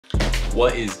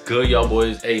What is good, y'all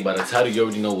boys? Hey, by the title you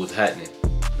already know what's happening.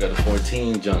 We got the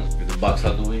 14 junk. Get the box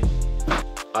out the way.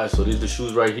 Alright, so these are the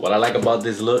shoes right here. What I like about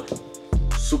this look,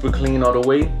 super clean all the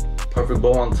way, perfect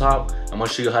bow on top. I'm gonna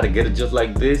show you how to get it just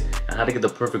like this and how to get the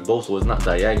perfect bow so it's not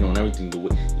diagonal and everything. The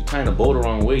way you kind of bow the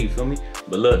wrong way, you feel me?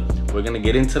 But look, we're gonna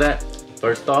get into that.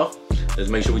 First off, let's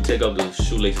make sure we take out the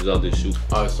shoelaces out this shoe.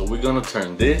 Alright, so we're gonna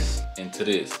turn this into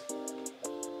this.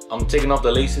 I'm taking off the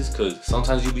laces because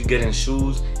sometimes you be getting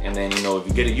shoes and then, you know, if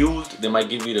you get it used, they might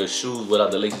give you the shoes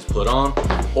without the laces put on,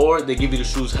 or they give you the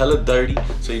shoes hella dirty,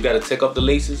 so you got to take off the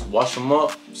laces, wash them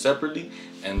up separately,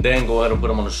 and then go ahead and put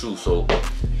them on the shoe. So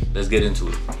let's get into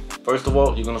it. First of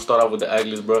all, you're gonna start off with the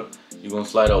aglets, bro. You're gonna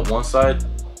slide up one side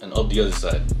and up the other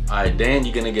side. Alright, then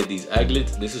you're gonna get these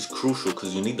aglets. This is crucial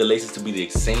because you need the laces to be the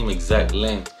same exact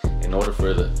length in order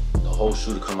for the whole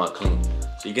shoe to come out clean.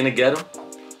 So you're gonna get them,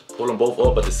 pull them both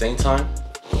up at the same time.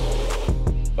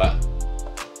 Bye.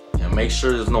 And make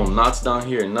sure there's no knots down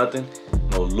here and nothing,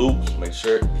 no loops. Make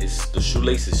sure the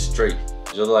shoelace is straight,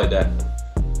 just like that.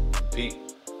 Repeat.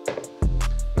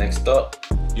 Next up,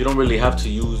 you don't really have to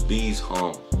use these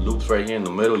loops right here in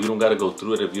the middle. You don't gotta go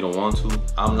through it if you don't want to.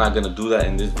 I'm not gonna do that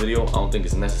in this video. I don't think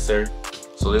it's necessary.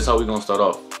 So this is how we're gonna start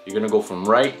off. You're gonna go from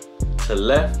right to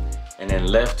left and then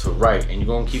left to right, and you're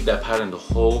gonna keep that pattern the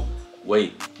whole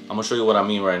way. I'm gonna show you what I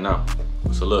mean right now.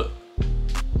 So look,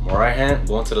 my right hand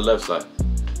going to the left side.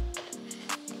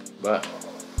 But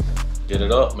get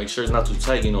it up, make sure it's not too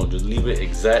tight, you know, just leave it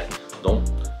exact.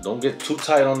 Don't get too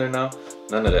tight on there now,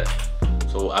 none of that.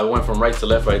 So I went from right to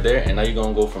left right there, and now you're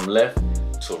gonna go from left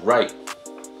to right.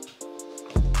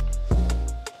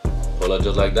 Pull up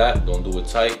just like that, don't do it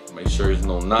tight. Make sure there's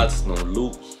no knots, no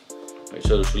loops. Make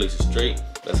sure the shoelace is straight.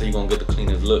 That's how you're gonna get the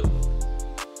cleanest look.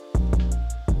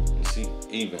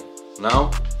 Even. Now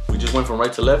we just went from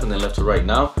right to left and then left to right.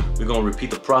 Now we're gonna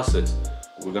repeat the process.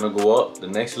 We're gonna go up the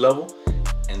next level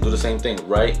and do the same thing,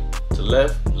 right to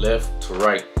left, left to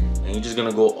right, and you're just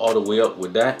gonna go all the way up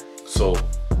with that. So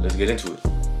let's get into it.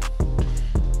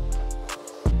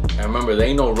 And remember, there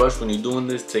ain't no rush when you're doing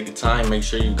this. Take your time, make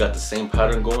sure you got the same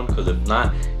pattern going, because if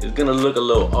not, it's gonna look a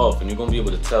little off and you're gonna be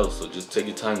able to tell. So just take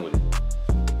your time with it.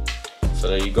 So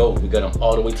there you go, we got them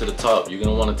all the way to the top. You're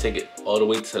gonna wanna take it all the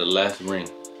way to the last ring.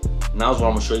 Now is where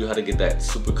I'm gonna show you how to get that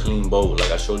super clean bow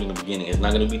like I showed you in the beginning. It's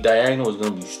not gonna be diagonal, it's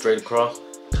gonna be straight across,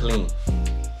 clean.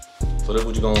 So that's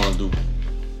what you're gonna wanna do.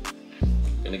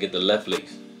 You're gonna get the left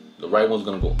lace. The right one's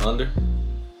gonna go under,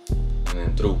 and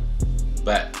then through,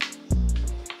 back.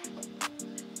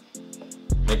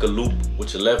 Make a loop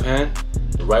with your left hand.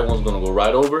 The right one's gonna go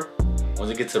right over. Once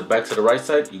it gets back to the right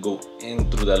side, you go in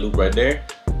through that loop right there.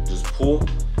 Just pull,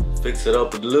 fix it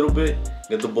up a little bit,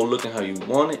 get the bow looking how you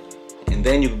want it, and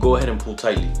then you can go ahead and pull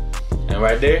tightly. And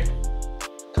right there,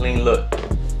 clean look.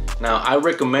 Now I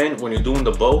recommend when you're doing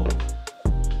the bow,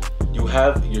 you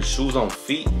have your shoes on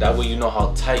feet. That way you know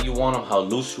how tight you want them, how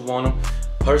loose you want them.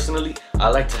 Personally, I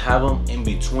like to have them in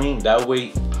between. That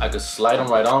way I could slide them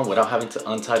right on without having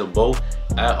to untie the bow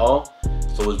at all.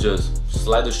 So it's just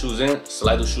slide the shoes in,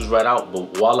 slide the shoes right out.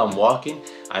 But while I'm walking,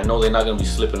 I know they're not gonna be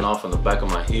slipping off on the back of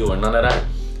my heel or none of that.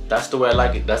 That's the way I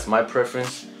like it. That's my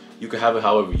preference. You can have it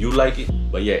however you like it.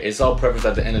 But yeah, it's all preference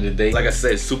at the end of the day. Like I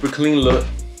said, super clean look.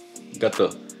 You got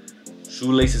the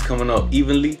shoelaces coming up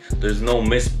evenly. There's no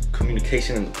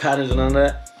miscommunication in the patterns and none of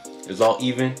that. It's all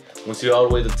even. Once you're all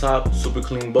the way to the top, super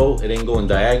clean bow. It ain't going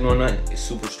diagonal or nothing. It's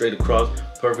super straight across,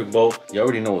 perfect bow. You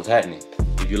already know what's happening.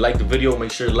 If you like the video,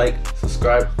 make sure to like,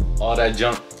 subscribe, all that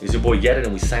junk. It's your boy YvngYatted,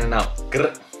 and we signing out.